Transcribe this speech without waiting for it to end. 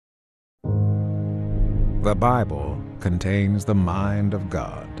The Bible contains the mind of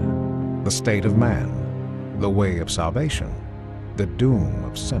God, the state of man, the way of salvation, the doom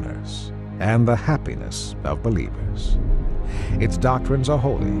of sinners, and the happiness of believers. Its doctrines are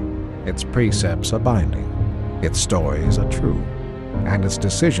holy, its precepts are binding, its stories are true, and its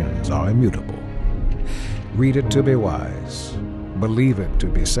decisions are immutable. Read it to be wise, believe it to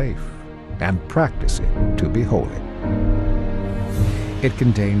be safe, and practice it to be holy. It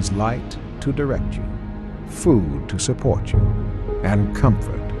contains light to direct you, food to support you, and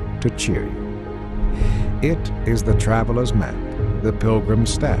comfort to cheer you. It is the traveler's map, the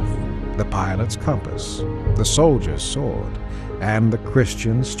pilgrim's staff, the pilot's compass, the soldier's sword, and the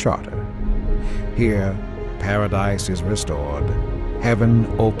Christian's charter. Here, paradise is restored, heaven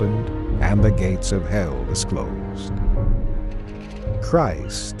opened, and the gates of hell disclosed.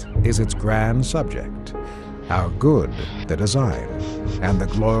 Christ is its grand subject, our good the design, and the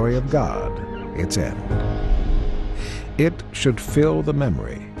glory of God its end. It should fill the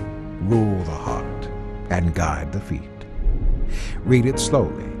memory, rule the heart, and guide the feet. Read it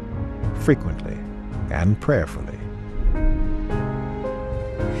slowly, frequently, and prayerfully.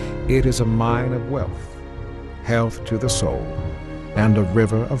 It is a mine of wealth, health to the soul, and a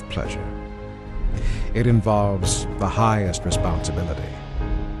river of pleasure. It involves the highest responsibility,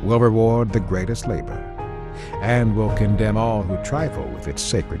 will reward the greatest labor, and will condemn all who trifle with its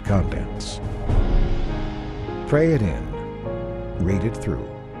sacred contents. Pray it in, read it through,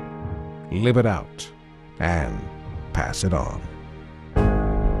 live it out, and pass it on.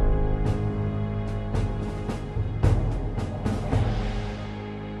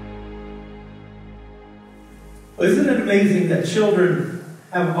 Isn't it amazing that children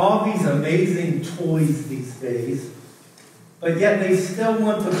have all these amazing toys these days, but yet they still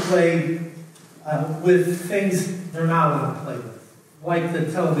want to play with things they're not allowed to play with, like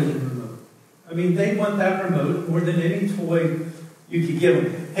the television remote. I mean, they want that remote more than any toy you could give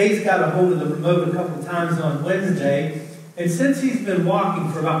them. Hayes got a hold of the remote a couple times on Wednesday, and since he's been walking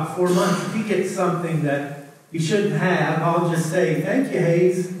for about 4 months, if he gets something that he shouldn't have, I'll just say, "Thank you,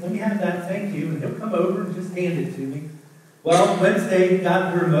 Hayes. Let me have that, thank you." And he'll come over and just hand it to me. Well, Wednesday, he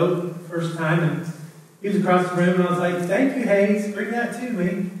got the remote first time, and he was across the room, and I was like, "Thank you, Hayes. Bring that to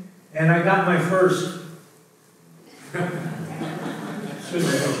me." And I got my first.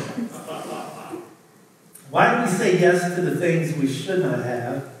 Why do we say yes to the things we should not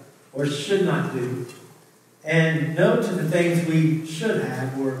have or should not do, and no to the things we should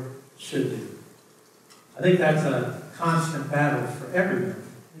have or should do? I think that's a constant battle for everyone.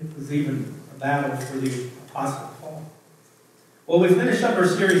 It was even a battle for the Apostle Paul. Well, we finished up our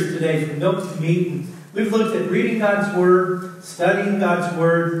series today, From Milk to Meat. We've looked at reading God's Word, studying God's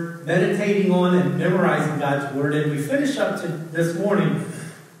Word, meditating on and memorizing God's Word, and we finish up to this morning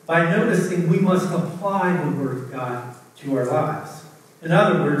by noticing we must apply the Word of God to our lives. In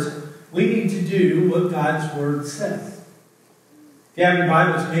other words, we need to do what God's Word says. If you have your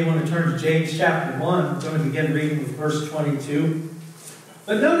Bibles, you may want to turn to James chapter 1. We're going to begin reading with verse 22.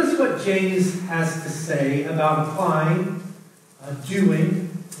 But notice what James has to say about applying, doing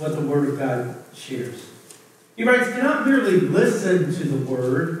what the Word of God shares. He writes, "Do not merely listen to the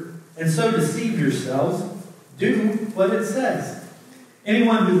Word and so deceive yourselves. Do what it says.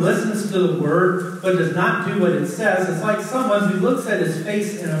 Anyone who listens to the Word but does not do what it says is like someone who looks at his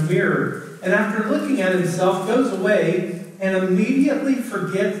face in a mirror and after looking at himself goes away and immediately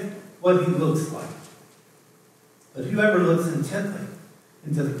forgets what he looks like. But whoever looks intently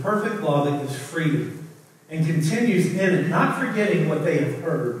into the perfect law that gives freedom and continues in it, not forgetting what they have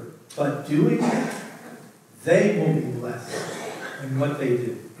heard, but doing it, they will be blessed in what they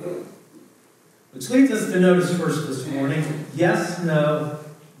do." Which leads us to notice first this morning, yes, no,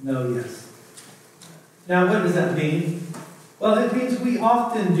 no, yes. Now, what does that mean? Well, it means we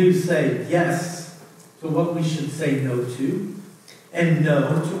often do say yes to what we should say no to, and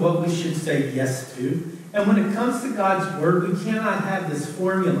no to what we should say yes to. And when it comes to God's Word, we cannot have this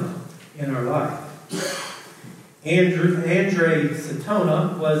formula in our life. Andrei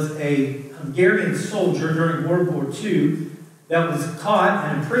Satona was a Hungarian soldier during World War II that was caught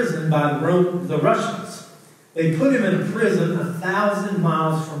and imprisoned by the Russians. They put him in a prison 1,000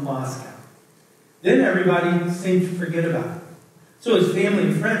 miles from Moscow. Then everybody seemed to forget about him. So his family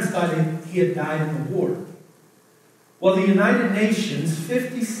and friends thought he had died in the war. Well, the United Nations,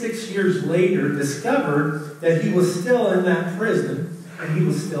 56 years later, discovered that he was still in that prison and he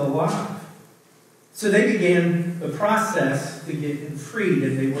was still alive. So they began the process to get him freed,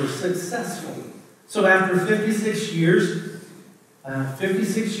 and they were successful. So after 56 years after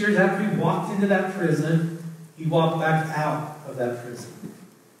he walked into that prison, he walked back out of that prison.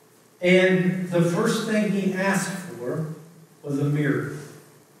 And the first thing he asked for was a mirror.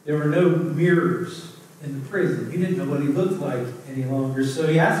 There were no mirrors in the prison. He didn't know what he looked like any longer, so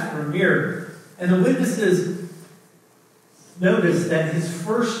he asked for a mirror. And the witnesses noticed that his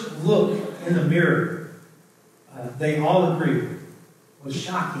first look in the mirror, they all agreed, was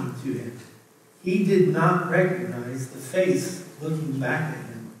shocking to him. He did not recognize the face looking back at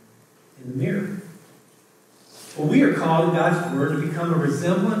him in the mirror. Well, we are called in God's Word to become a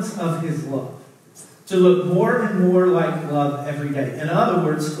resemblance of His love. To look more and more like love every day. In other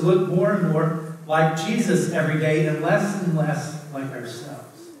words, to look more and more like Jesus every day and less like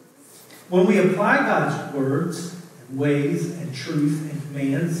ourselves. When we apply God's words and ways and truth and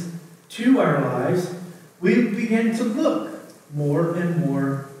commands to our lives, we begin to look more and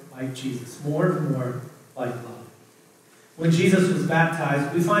more like Jesus. More and more like love. When Jesus was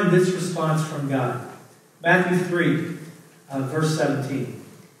baptized, we find this response from God. Matthew 3, verse 17.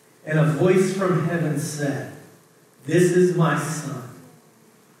 And a voice from heaven said, "This is my Son,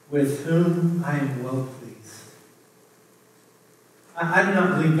 with whom I am well pleased." I do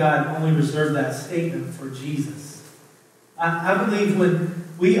not believe God only reserved that statement for Jesus. I believe when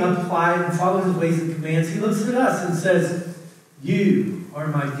we apply and follow His ways and commands, He looks at us and says, "You are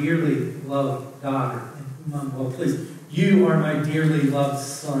my dearly loved daughter, in whom I'm well pleased. You are my dearly loved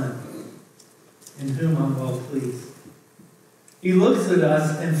Son, in whom I'm well pleased." He looks at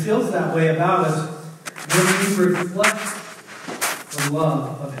us and feels that way about us when we reflect the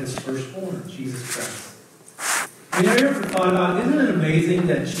love of His firstborn, Jesus Christ. You know, you ever thought about, isn't it amazing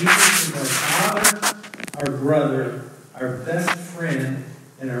that Jesus is our Father, our brother, our best friend,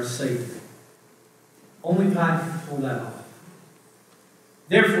 and our Savior? Only God can pull that off.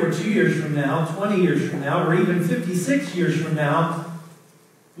 Therefore, 2 years from now, 20 years from now, or even 56 years from now,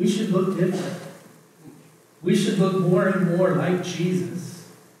 we should look different. We should look more and more like Jesus,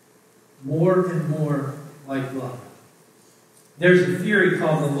 more and more like love. There's a theory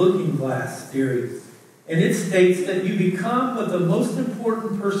called the looking glass theory, and it states that you become what the most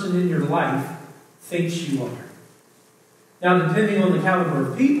important person in your life thinks you are. Now, depending on the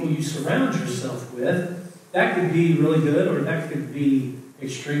caliber of people you surround yourself with, that could be really good or that could be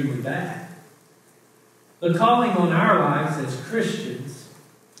extremely bad. The calling on our lives as Christians,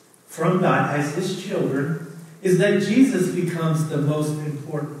 from God as His children, is that Jesus becomes the most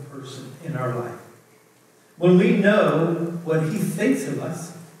important person in our life. When we know what He thinks of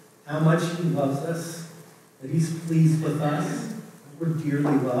us, how much He loves us, that He's pleased with us, that we're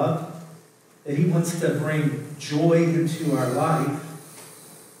dearly loved, that He wants to bring joy into our life,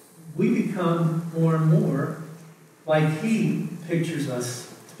 we become more and more like He pictures us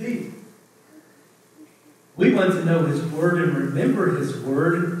to be. We want to know His Word and remember His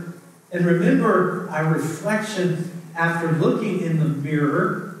Word, and remember our reflection after looking in the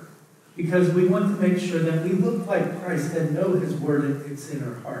mirror, because we want to make sure that we look like Christ and know His Word and it's in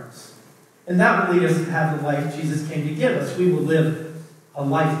our hearts. And that will lead us to have the life Jesus came to give us. We will live a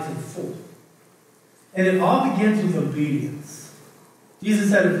life to the full. And it all begins with obedience. Jesus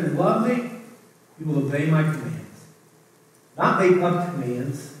said, "If you love me, you will obey my commands." Not make up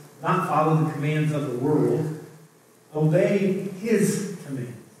commands, not follow the commands of the world. Obey His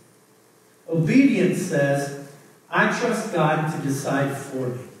commands. Obedience says, I trust God to decide for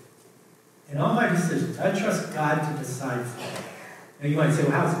me. In all my decisions, I trust God to decide for me. Now you might say,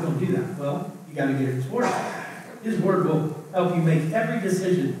 well, how's He going to do that? Well, you got to get His Word. His Word will help you make every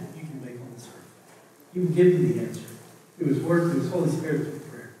decision you can make on this earth. He will give you the answer through His Word, through His Holy Spirit, through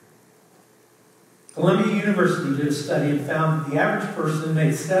prayer. Columbia University did a study and found that the average person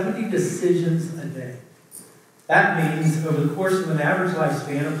makes 70 decisions a day. That means over the course of an average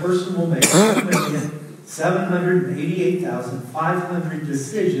lifespan, a person will make 1,788,500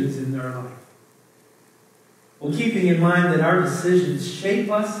 decisions in their life. Well, keeping in mind that our decisions shape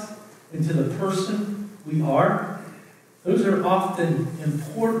us into the person we are, those are often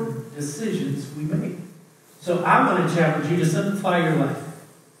important decisions we make. So I want to challenge you to simplify your life.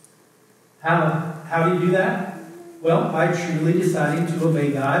 How do you do that? Well, by truly deciding to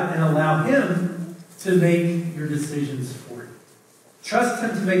obey God and allow Him to make your decisions for you. Trust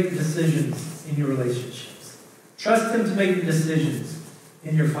Him to make the decisions in your relationships. Trust Him to make the decisions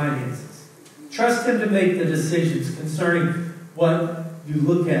in your finances. Trust Him to make the decisions concerning what you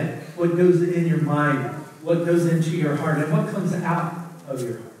look at, what goes in your mind, what goes into your heart, and what comes out of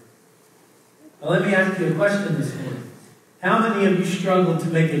your heart. Now let me ask you a question this morning. How many of you struggled to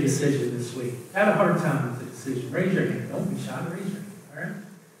make a decision this week? Had a hard time with the decision? Raise your hand. Don't be shy. Raise your hand. All right?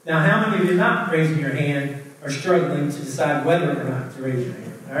 Now, how many of you not raising your hand are struggling to decide whether or not to raise your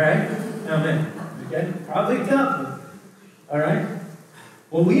hand? All right? How many? Okay? Probably a couple. All right?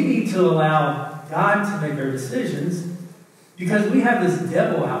 Well, we need to allow God to make our decisions because we have this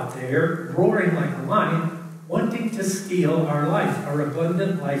devil out there roaring like a lion, wanting to steal our life, our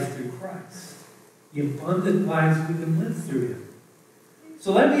abundant life through Christ. The abundant lives we can live through Him.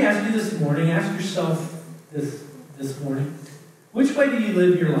 So let me ask you this morning, ask yourself this morning, which way do you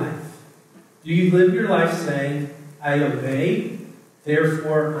live your life? Do you live your life saying, I obey,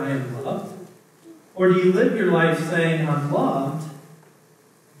 therefore I am loved? Or do you live your life saying, I'm loved,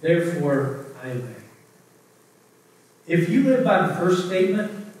 therefore I obey? If you live by the first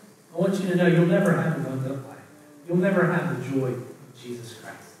statement, I want you to know you'll never have an abundant life. You'll never have the joy of Jesus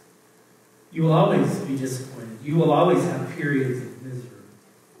Christ. You will always be disappointed. You will always have periods of misery.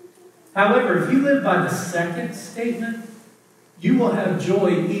 However, if you live by the second statement, you will have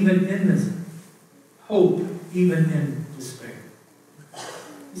joy even in misery, hope even in despair.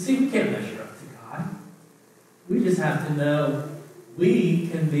 You see, we can't measure up to God. We just have to know we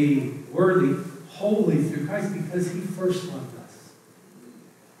can be worthy, holy through Christ because He first loved us.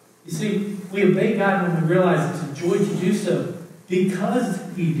 You see, we obey God when we realize it's a joy to do so because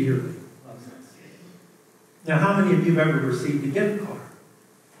He dearly loves us. Now, how many of you have ever received a gift card?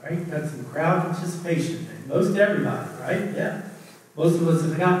 Right? That's a crowd participation thing. Most everybody, right? Yeah. Most of us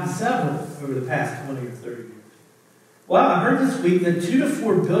have gotten several over the past 20 or 30 years. Well, I heard this week that $2 to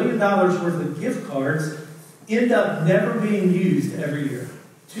 $4 billion worth of gift cards end up never being used every year.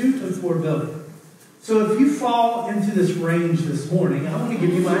 $2 to $4 billion. So if you fall into this range this morning, I want to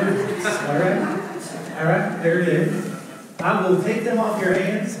give you my advice. All right? All right? There it is. I will take them off your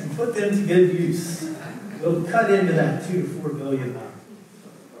hands and put them to good use. We'll cut into that $2 to $4 billion.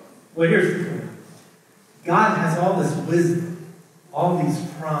 Well, here's the point. God has all this wisdom, all these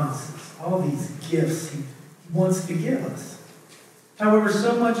promises, all these gifts He wants to give us. However,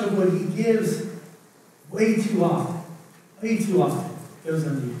 so much of what He gives way too often goes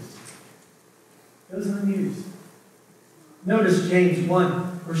unused. Goes unused. Notice James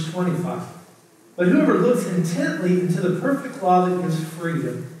 1, verse 25. But whoever looks intently into the perfect law that gives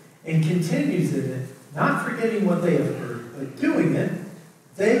freedom and continues in it, not forgetting what they have heard, but doing it,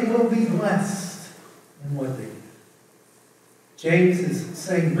 they will be blessed in what they do. James is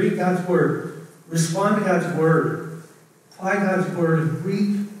saying, read God's Word, respond to God's Word, apply God's Word, and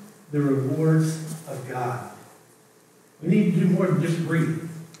reap the rewards of God. We need to do more than just read it.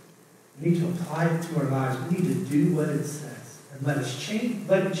 We need to apply it to our lives. We need to do what it says and let it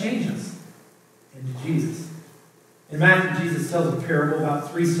change us into Jesus. In Matthew, Jesus tells a parable about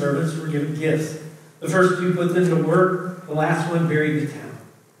 3 servants who were given gifts. The first 2 put them to work. The last one buried the talent.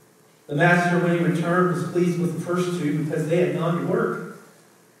 The master, when he returned, was pleased with the first 2 because they had gone to work.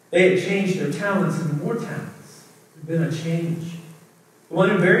 They had changed their talents into more talents. There had been a change. The one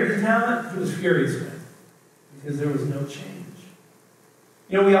who buried the talent, he was furious with because there was no change.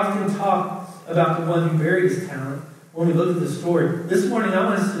 You know, we often talk about the one who buried his talent when we look at the story. This morning, I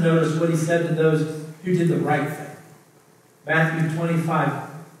want us to notice what he said to those who did the right thing. Matthew 25,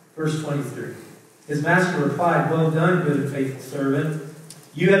 verse 23. His master replied, well done, good and faithful servant.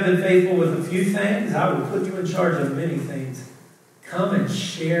 You have been faithful with a few things. I will put you in charge of many things. Come and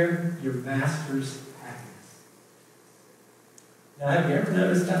share your master's happiness. Now, have you ever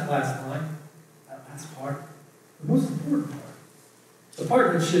noticed that last line? That last part? The most important part. The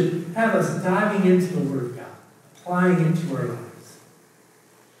part that should have us diving into the Word of God, applying into our lives.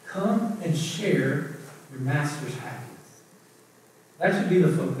 Come and share your master's happiness. That should be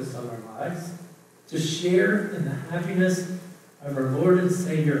the focus of our lives. To share in the happiness of our Lord and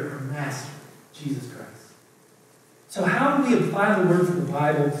Savior, our Master, Jesus Christ. So how do we apply the words of the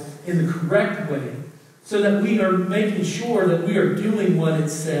Bible in the correct way so that we are making sure that we are doing what it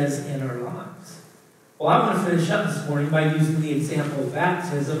says in our lives? Well, I want to finish up this morning by using the example of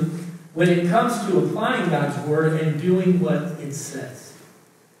baptism when it comes to applying God's Word and doing what it says.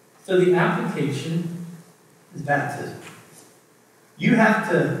 So the application is baptism. You have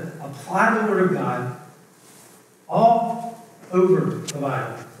to apply the Word of God all over the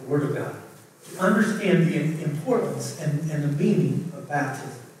Bible, the Word of God, to understand the importance and the meaning of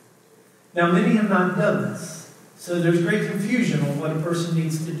baptism. Now, many have not done this, so there's great confusion on what a person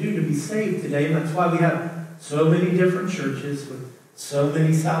needs to do to be saved today, and that's why we have so many different churches with so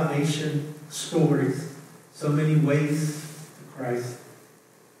many salvation stories, so many ways to Christ.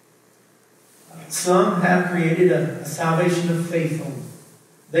 Some have created a salvation of faith only.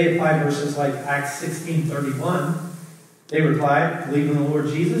 They apply verses like Acts 16:31. They reply, believe in the Lord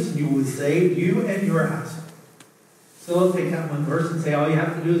Jesus and you will be saved, you and your household. So they'll take that one verse and say all you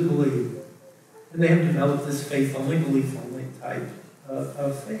have to do is believe. And they have developed this faith only, belief only type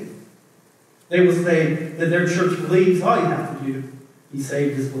of faith. They will say that their church believes all you have to do Be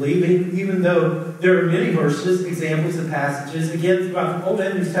saved is believing, even though there are many verses, examples, and passages, again, throughout the Old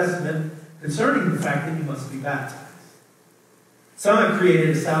and New Testament, concerning the fact that you must be baptized. Some have created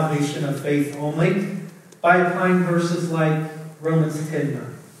a salvation of faith only by applying verses like Romans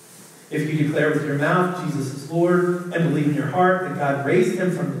 10:9. If you declare with your mouth Jesus is Lord and believe in your heart that God raised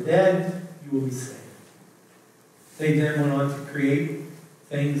him from the dead, you will be saved. They then went on to create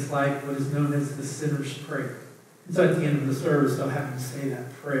things like what is known as the sinner's prayer. And so at the end of the service, they'll have you say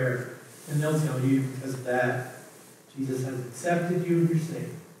that prayer, and they'll tell you because of that, Jesus has accepted you and you're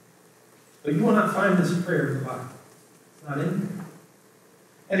saved. But you will not find this prayer in the Bible. It's not in there.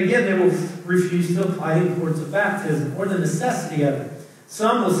 And again, they will refuse to apply the importance of baptism or the necessity of it.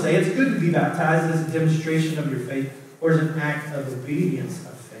 Some will say it's good to be baptized as a demonstration of your faith or as an act of obedience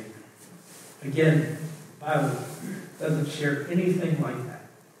of faith. Again, the Bible doesn't share anything like that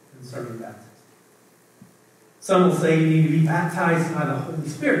concerning baptism. Some will say you need to be baptized by the Holy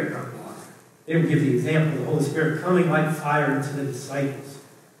Spirit, not water. They will give the example of the Holy Spirit coming like fire into the disciples.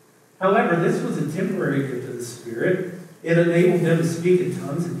 However, this was a temporary gift of the Spirit. It enabled them to speak in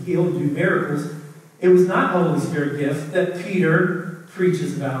tongues and heal and do miracles. It was not the Holy Spirit gift that Peter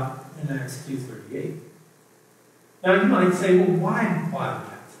preaches about in Acts 2:38. Now you might say, well, why water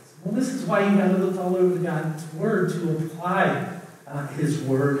baptism? Well, this is why you got to look all over God's Word to apply His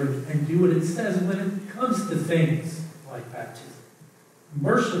Word and do what it says when it comes to things like baptism.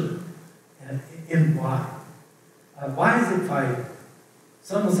 Immersion in water. Why is it vital?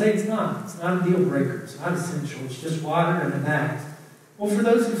 Some will say it's not. It's not a deal breaker. It's not essential. It's just water and an act. Well, for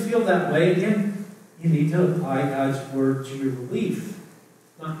those who feel that way, again, you need to apply God's Word to your belief,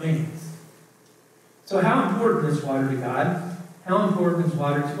 not man's. So how important is water to God? How important is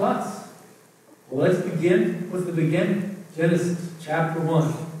water to us? Well, let's begin with the beginning. Genesis chapter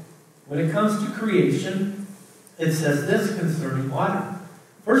 1. When it comes to creation, it says this concerning water.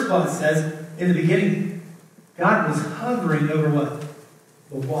 First of all, it says, in the beginning, God was hovering over what?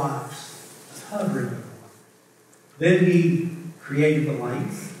 The waters. He was hovering over the water. Then He created the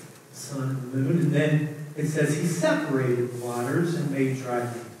lights, the sun and the moon, and then it says He separated the waters and made dry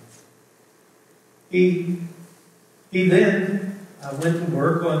land. He then went to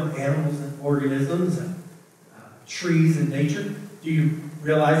work on animals and organisms and trees and nature. Do you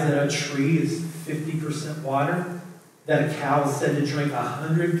realize that a tree is 50% water? That a cow is said to drink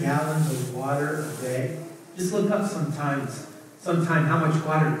 100 gallons of water a day? Just look up sometime how much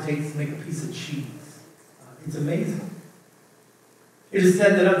water it takes to make a piece of cheese. It's amazing. It is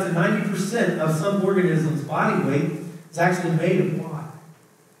said that up to 90% of some organisms' body weight is actually made of water.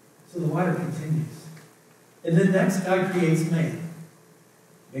 So the water continues. And then next, God creates man.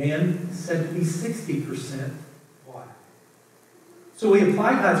 Man is said to be 60% water. So we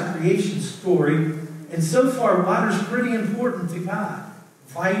apply God's creation story, and so far water is pretty important to God.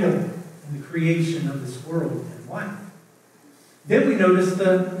 Vital in the creation of this world and life. Then we notice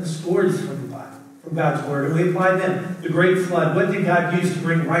the stories from the Bible, from God's Word, and we apply them. The great flood. What did God use to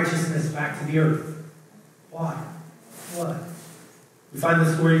bring righteousness back to the earth? Water. Flood. We find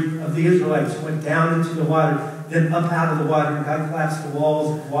the story of the Israelites who went down into the water, then up out of the water, and God collapsed the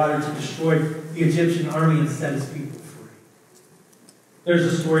walls of water to destroy the Egyptian army and set His people free. There's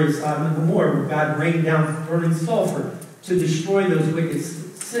a story of Sodom and Gomorrah where God rained down burning sulfur to destroy those wicked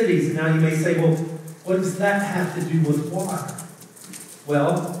cities. And now you may say, well, what does that have to do with water?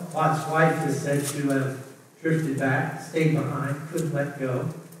 Well, Lot's wife is said to have drifted back, stayed behind, couldn't let go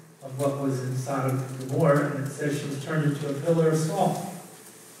of what was in Sodom and Gomorrah, and it says she was turned into a pillar of salt.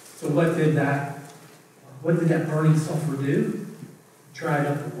 So what did that burning sulfur do? It dried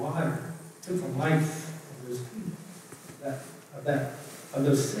up the water, it took the life of those people, of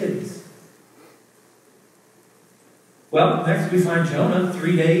those cities. Well, next we find Jonah,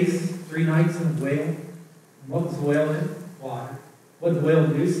 3 days, 3 nights in a whale. And what was the whale in? Water. What did the whale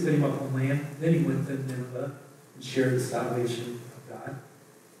do? Spit him up on land. Then he went to Nineveh and shared the salvation of God.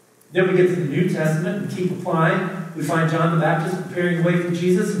 Then we get to the New Testament and keep applying. We find John the Baptist preparing the way for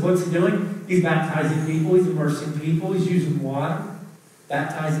Jesus. And what's he doing? He's baptizing people. He's immersing people. He's using water,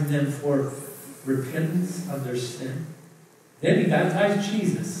 baptizing them for repentance of their sin. Then he baptized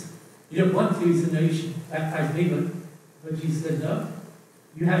Jesus. He didn't want to. He said, no, you should baptize me. But Jesus said, no.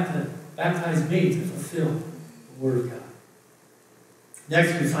 You have to baptize me to fulfill the Word of God.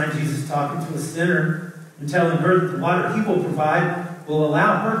 Next, we find Jesus talking to a sinner and telling her that the water He will provide will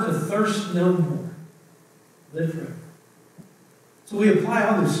allow her to thirst no more. Live forever. So we apply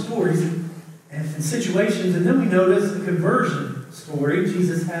all those stories and situations, and then we notice the conversion story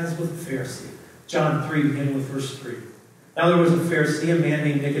Jesus has with the Pharisee. John 3, beginning with verse 3. Now there was a Pharisee, a man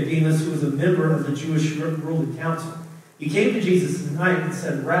named Nicodemus, who was a member of the Jewish ruling council. He came to Jesus at night and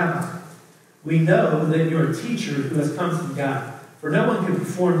said, Rabbi, we know that you are a teacher who has come from God, for no one can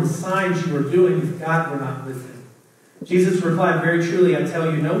perform the signs you are doing if God were not with him. Jesus replied, very truly, I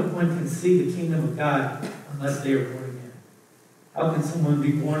tell you, no one can see the kingdom of God unless they are born again. How can someone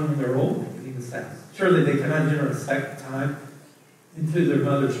be born when they're old? They can even say, surely they cannot enter a second time into their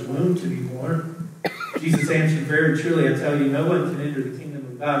mother's womb to be born. Jesus answered, very truly, I tell you, no one can enter the kingdom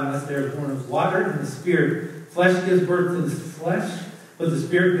of God unless they are born of water and the Spirit. Flesh gives birth to the flesh, but the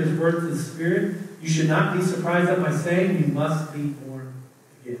Spirit gives birth to the Spirit. You should not be surprised at my saying, you must be born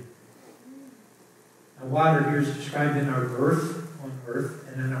again. Now, water here is described in our birth on earth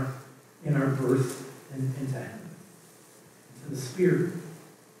and in our birth into heaven, into the Spirit.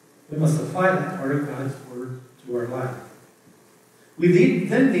 We must apply that part of God's Word to our life. We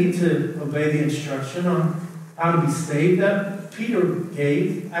then need to obey the instruction on how to be saved that Peter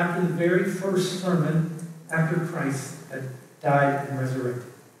gave after the very first sermon after Christ had died and resurrected.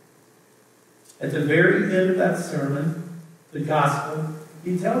 At the very end of that sermon, the gospel,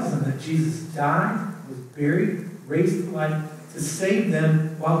 he tells them that Jesus died, was buried, raised to life to save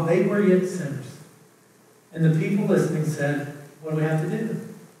them while they were yet sinners. And the people listening said, what do we have to do?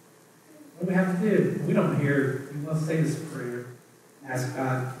 What do we have to do? We don't hear, you must say this prayer. Ask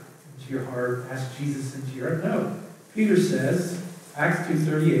God into your heart. Ask Jesus into your heart. No. Peter says, Acts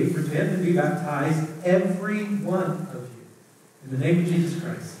 2:38, repent and be baptized, every one of you, in the name of Jesus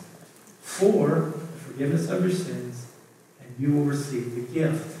Christ, for the forgiveness of your sins, and you will receive the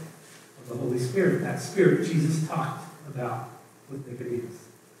gift of the Holy Spirit. That Spirit Jesus talked about with Nicodemus.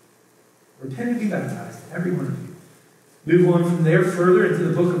 Repent and be baptized, every one of you. Move on from there further into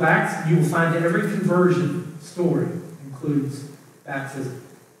the book of Acts, and you will find that every conversion story includes baptism,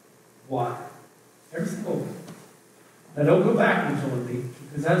 water. Every single one. Now don't go backwards on me,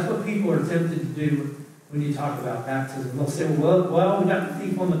 because that's what people are tempted to do when you talk about baptism. They'll say, well, we got the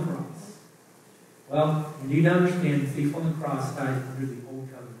thief on the cross. Well, you need to understand the thief on the cross died under the old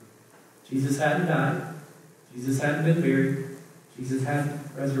covenant. Jesus hadn't died. Jesus hadn't been buried. Jesus hadn't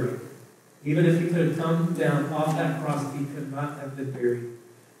resurrected. Even if he could have come down off that cross, he could not have been buried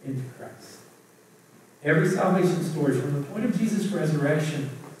into Christ. Every salvation story from the point of Jesus' resurrection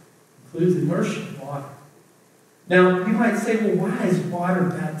includes immersion in water. Now, you might say, well, why is water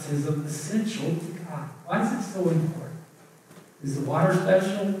baptism essential to God? Why is it so important? Is the water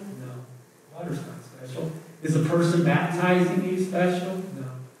special? No. Water's not special. Is the person baptizing you special? No.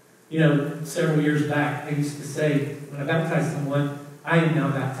 You know, several years back, I used to say, when I baptize someone, I am now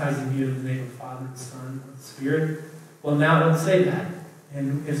baptizing you in the name of the Father, the Son, and the Spirit. Well, now I don't say that.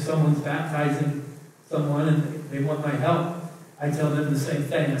 And if someone's baptizing someone and they want my help, I tell them the same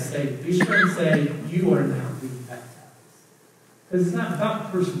thing. I say, be sure and say, you are now being baptized. Because it's not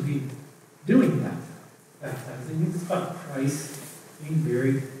about the person doing baptizing. It's about Christ being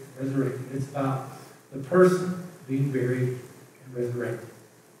buried, resurrected. It's about the person being buried and resurrected.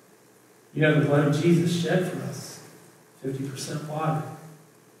 You know, the blood of Jesus shed for us, 50% water.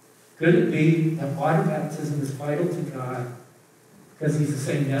 Could it be that water baptism is vital to God because he's the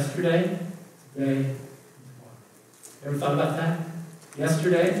same yesterday, today, and tomorrow? Ever thought about that?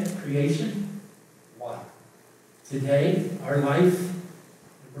 Yesterday, creation, water. Today, our life,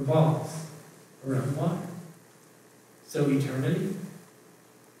 it revolves around water. So eternity,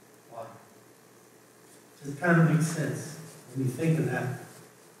 water. Just kind of makes sense when you think of that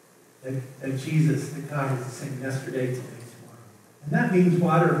Jesus, that God is the same yesterday, today, tomorrow. And that means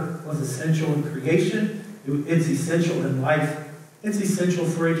water was essential in creation. It's essential in life. It's essential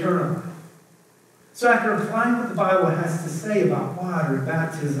for eternal life. So after applying what the Bible has to say about water and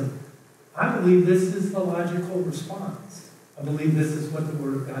baptism, I believe this is the logical response. I believe this is what the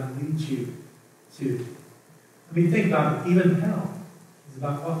Word of God leads you to. I mean, think about it. Even hell is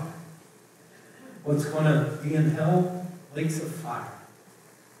about water. What's going to be in hell? Lakes of fire.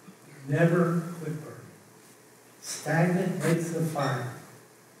 Never quit burning. Stagnant lakes of fire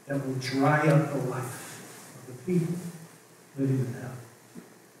that will dry up the life of the people living in hell.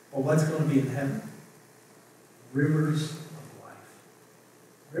 Well, what's going to be in heaven? Rivers of life.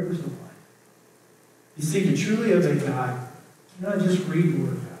 Rivers of life. You see, to truly obey God, you not just read the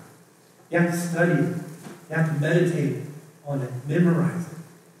Word of God. You have to study it. You have to meditate on it, memorize it.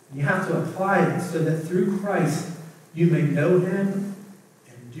 And you have to apply it so that through Christ you may know Him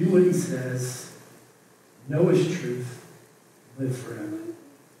and do what He says, know His truth, and live forever.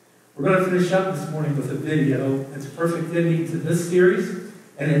 We're going to finish up this morning with a video. It's a perfect ending to this series,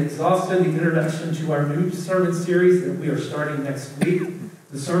 and it's also the introduction to our new sermon series that we are starting next week.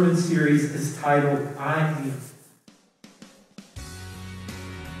 The sermon series is titled, I Am.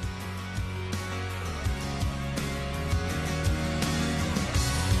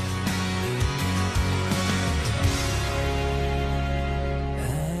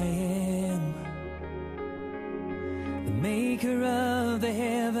 maker of the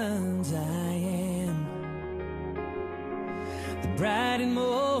heavens, I am. The bright and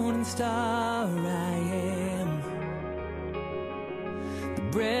morning star, I am. The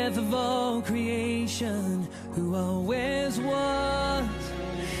breath of all creation, who always was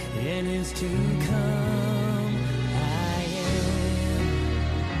and is to come. I am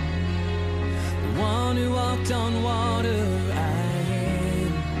the one who walked on water. I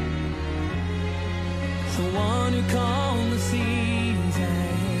am the one who calmed the seas. I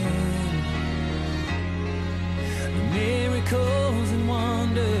am the miracles and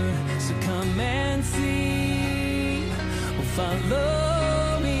wonder. So come and see. Oh,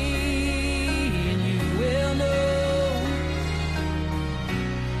 follow me, and you will know.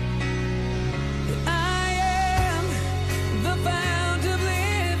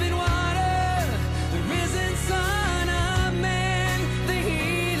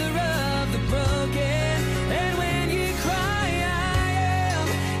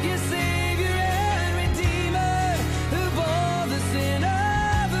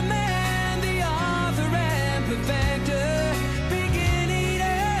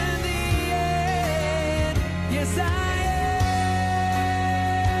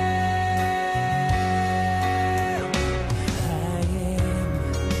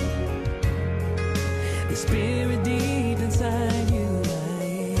 Spirit